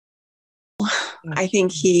I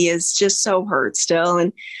think he is just so hurt still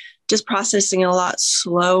and just processing it a lot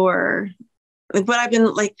slower. But I've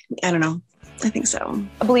been like, I don't know. I think so.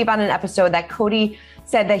 I believe on an episode that Cody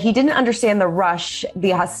said that he didn't understand the rush,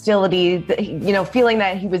 the hostility, feeling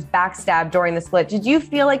that he was backstabbed during the split. Did you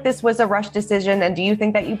feel like this was a rush decision? And do you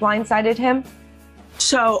think that you blindsided him?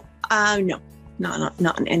 So, no,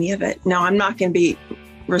 not in any of it. No, I'm not going to be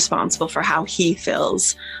responsible for how he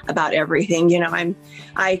feels about everything.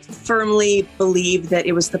 I firmly believe that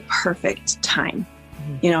it was the perfect time.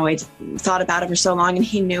 I thought about it for so long, and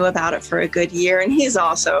he knew about it for a good year. And he's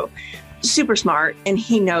also super smart, and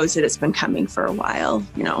he knows that it's been coming for a while.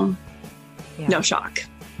 No shock.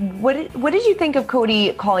 What did you think of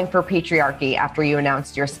Cody calling for patriarchy after you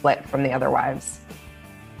announced your split from the other wives?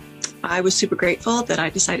 I was super grateful that I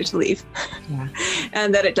decided to leave,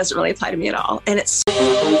 and that it doesn't really apply to me at all. And it's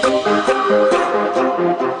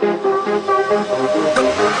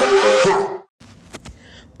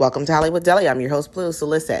welcome to Hollywood Deli. I'm your host, Blue. So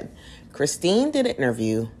listen, Christine did an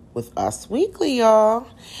interview with Us Weekly, y'all,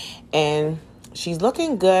 and she's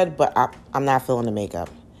looking good, but I'm not feeling the makeup.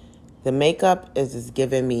 The makeup is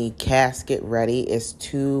giving me casket ready. It's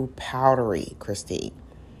too powdery, Christine.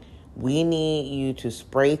 We need you to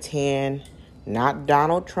spray tan, not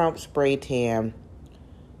Donald Trump spray tan,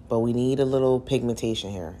 but we need a little pigmentation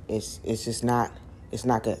here. It's just not, it's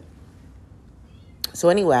not good. So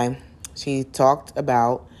anyway, she talked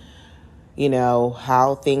about,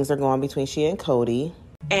 how things are going between she and Cody.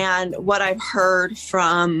 And what I've heard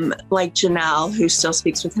from like Janelle, who still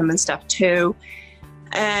speaks with him and stuff too.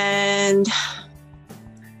 And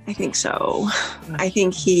I think so. I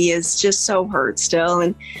think he is just so hurt still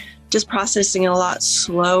and just processing it a lot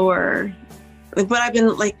slower. But I've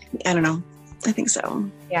been like, I don't know. I think so.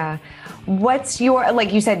 Yeah. What's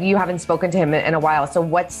like you said, you haven't spoken to him in a while. So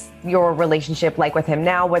what's your relationship like with him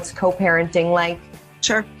now? What's co-parenting like?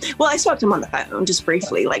 Sure. Well, I spoke to him on the phone just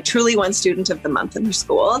briefly, like truly one student of the month in her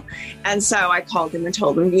school. And so I called him and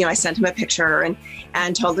told him, I sent him a picture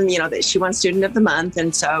and told him, that she won student of the month.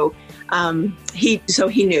 And so he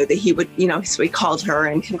knew that he would, so he called her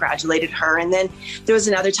and congratulated her. And then there was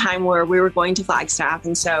another time where we were going to Flagstaff.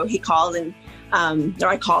 And so he called and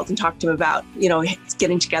I called and talked to him about,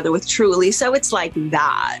 getting together with Truly. So it's like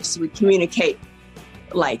that. So we communicate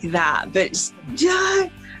like that. But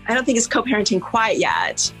I don't think it's co-parenting quite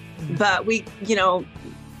yet, but we,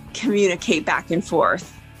 communicate back and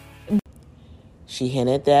forth. She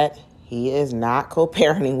hinted that he is not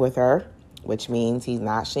co-parenting with her, which means he's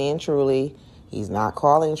not seeing Truly. He's not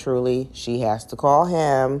calling Truly. She has to call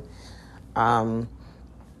him.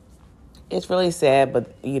 It's really sad,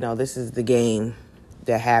 but, this is the game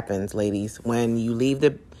that happens, ladies. When you leave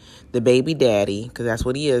the baby daddy, because that's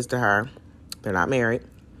what he is to her. They're not married.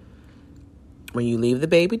 When you leave the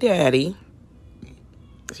baby daddy,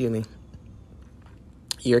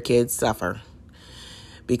 your kids suffer.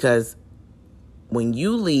 Because when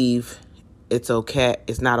you leave, it's okay.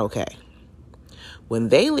 It's not okay. When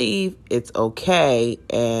they leave, it's okay,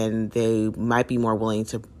 and they might be more willing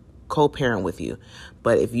to co-parent with you.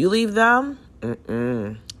 But if you leave them,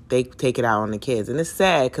 they take it out on the kids. And it's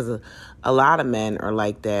sad because a lot of men are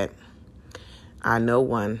like that. I know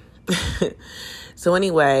one. So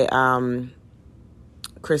anyway,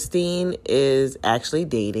 Christine is actually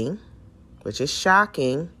dating, which is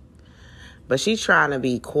shocking, but she's trying to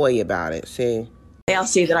be coy about it. See, they all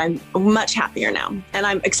see that I'm much happier now, and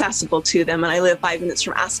I'm accessible to them, and I live 5 minutes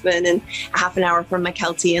from Aspen and a half an hour from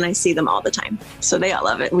McKelty, and I see them all the time. So they all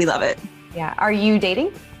love it. We love it. Yeah. Are you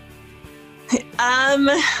dating?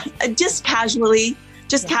 Just casually.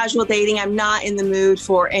 Casual dating. I'm not in the mood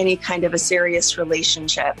for any kind of a serious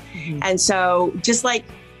relationship. And so just like,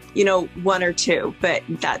 one or two, but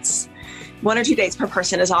that's 1 or 2 dates per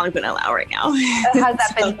person is all I'm going to allow right now.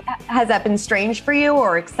 Has that been strange for you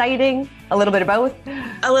or exciting? A little bit of both?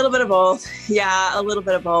 A little bit of both. Yeah, a little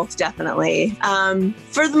bit of both, definitely.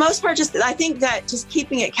 For the most part, I think that just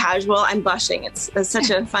keeping it casual, I'm blushing. It's such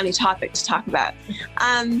a funny topic to talk about.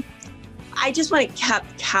 I just want it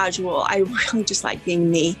kept casual. I really just like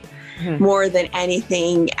being me. More than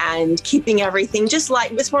anything, and keeping everything just like,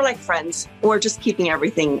 it's more like friends, or just keeping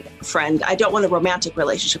everything friend. I don't want a romantic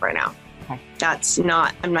relationship right now. Okay.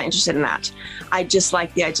 I'm not interested in that. I just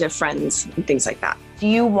like the idea of friends and things like that. Do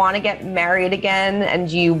you want to get married again? And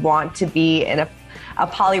do you want to be in a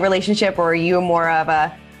poly relationship, or are you more of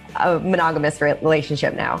a monogamous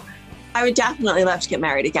relationship now? I would definitely love to get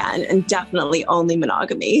married again, and definitely only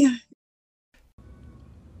monogamy.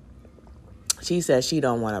 She says she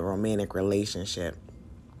don't want a romantic relationship.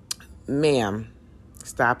 Ma'am,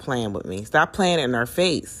 stop playing with me. Stop playing in her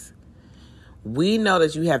face. We know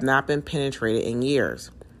that you have not been penetrated in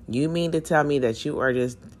years. You mean to tell me that you are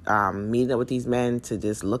just meeting up with these men to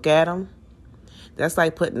just look at them? That's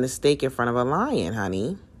like putting a steak in front of a lion,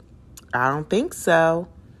 honey. I don't think so.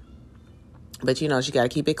 But, she got to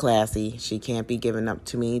keep it classy. She can't be giving up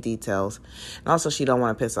too many details. And also, she don't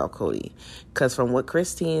want to piss off Cody. Because from what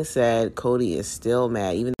Christine said, Cody is still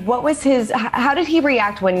mad. How did he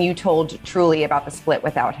react when you told Truly about the split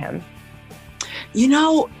without him?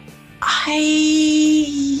 I'm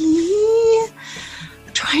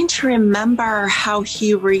trying to remember how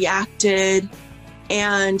he reacted.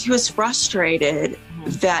 And he was frustrated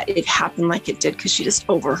that it happened like it did because she just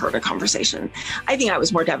overheard a conversation. I think I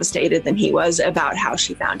was more devastated than he was about how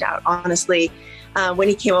she found out. Honestly, when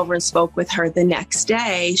he came over and spoke with her the next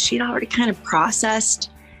day, she'd already kind of processed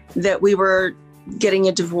that we were getting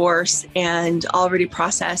a divorce and already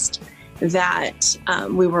processed that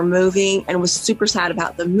we were moving and was super sad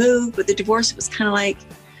about the move. But the divorce was kind of like,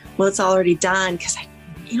 well, it's already done because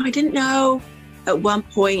I didn't know at one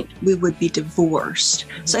point we would be divorced.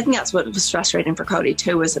 So I think that's what was frustrating for Cody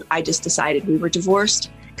too, was that I just decided we were divorced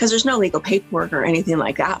because there's no legal paperwork or anything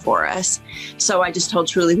like that for us. So I just told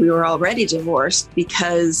Truly we were already divorced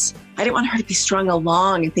because I didn't want her to be strung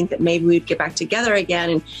along and think that maybe we'd get back together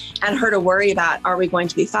again and her to worry about, are we going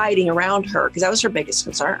to be fighting around her? Because that was her biggest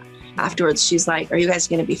concern. Afterwards, she's like, are you guys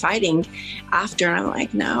going to be fighting after? And I'm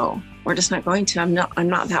like, no, we're just not going to. I'm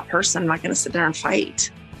not that person. I'm not going to sit there and fight.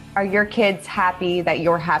 Are your kids happy that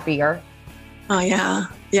you're happier? Oh, yeah.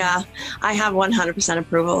 Yeah. I have 100%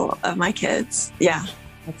 approval of my kids. Yeah.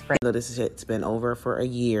 That's great. Though this shit's been over for a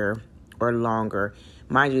year or longer.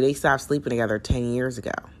 Mind you, they stopped sleeping together 10 years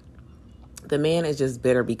ago. The man is just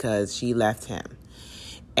bitter because she left him.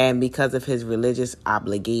 And because of his religious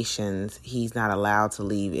obligations, he's not allowed to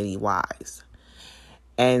leave any wives.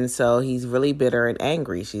 And so he's really bitter and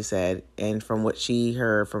angry, she said. And from what she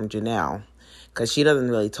heard from Janelle, because she doesn't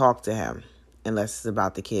really talk to him unless it's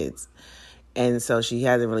about the kids. And so she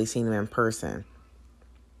hasn't really seen him in person.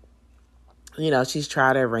 She's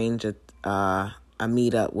tried to arrange a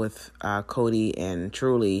meetup with Cody and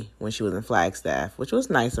Truly when she was in Flagstaff, which was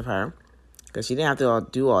nice of her because she didn't have to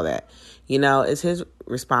do all that. It's his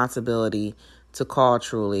responsibility to call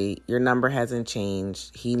Truly. Your number hasn't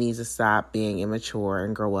changed. He needs to stop being immature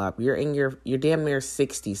and grow up. You're damn near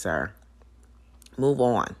 60, sir. Move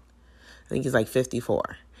on. I think he's like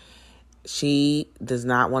 54. She does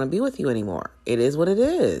not want to be with you anymore. It is what it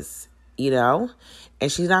is, and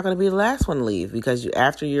she's not going to be the last one to leave because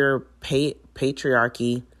after your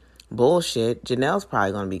patriarchy bullshit, Janelle's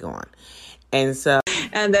probably going to be gone. And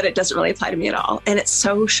that it doesn't really apply to me at all. And it's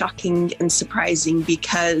so shocking and surprising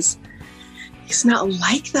because he's not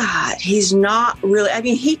like that. He's not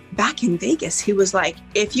really, back in Vegas, he was like,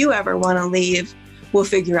 if you ever want to leave, we'll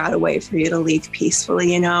figure out a way for you to leave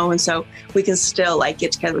peacefully, and so we can still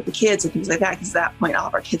get together with the kids and things like that. Because at that point, all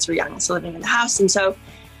of our kids were young and still living in the house. And so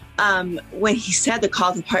when he said the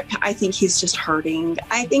call to part, I think he's just hurting.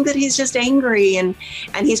 I think that he's just angry and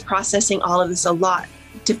he's processing all of this a lot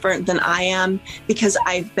different than I am because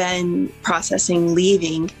I've been processing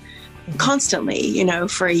leaving constantly,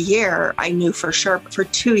 for a year. I knew for sure, but for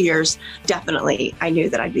 2 years, definitely, I knew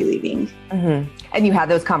that I'd be leaving. Mm-hmm. And you had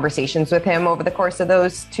those conversations with him over the course of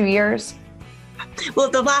those 2 years? Well,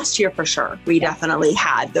 the last year for sure, we definitely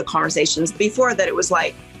had the conversations. Before that, it was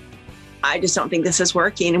like, I just don't think this is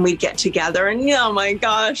working. And we'd get together and, oh my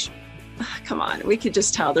gosh, come on. We could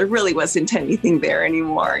just tell there really wasn't anything there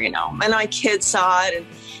anymore, And my kids saw it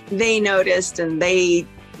and they noticed and they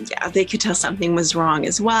could tell something was wrong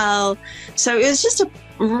as well. So it was just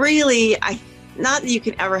not that you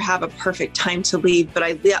can ever have a perfect time to leave, but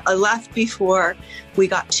I left before we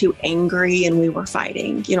got too angry and we were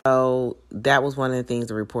fighting. So that was one of the things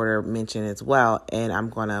the reporter mentioned as well, and I'm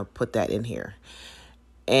going to put that in here.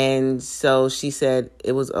 And so she said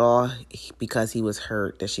it was all because he was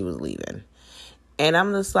hurt that she was leaving. And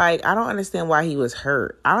I'm just like, I don't understand why he was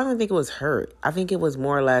hurt. I don't even think it was hurt. I think it was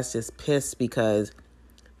more or less just pissed because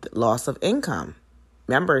loss of income.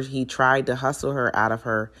 Remember, he tried to hustle her out of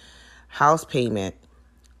her house payment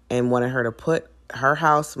and wanted her to put her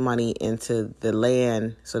house money into the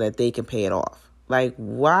land so that they can pay it off. Like,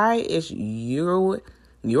 why is your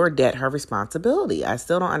debt her responsibility? I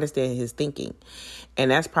still don't understand his thinking. And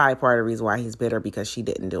that's probably part of the reason why he's bitter, because she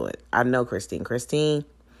didn't do it. I know Christine. Christine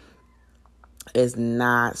is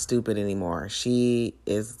not stupid anymore. She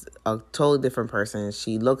is a totally different person.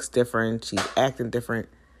 She looks different. She's acting different.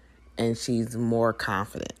 And she's more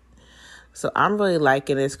confident. So I'm really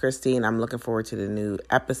liking this, Christine. I'm looking forward to the new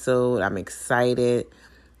episode. I'm excited.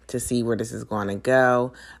 to see where this is going to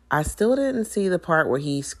go. I still didn't see the part where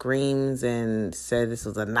he screams and said this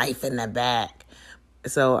was a knife in the back.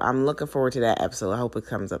 So I'm looking forward to that episode. I hope it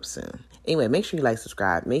comes up soon. Anyway, make sure you like,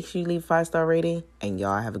 subscribe. Make sure you leave a 5-star rating. And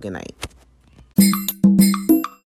y'all have a good night.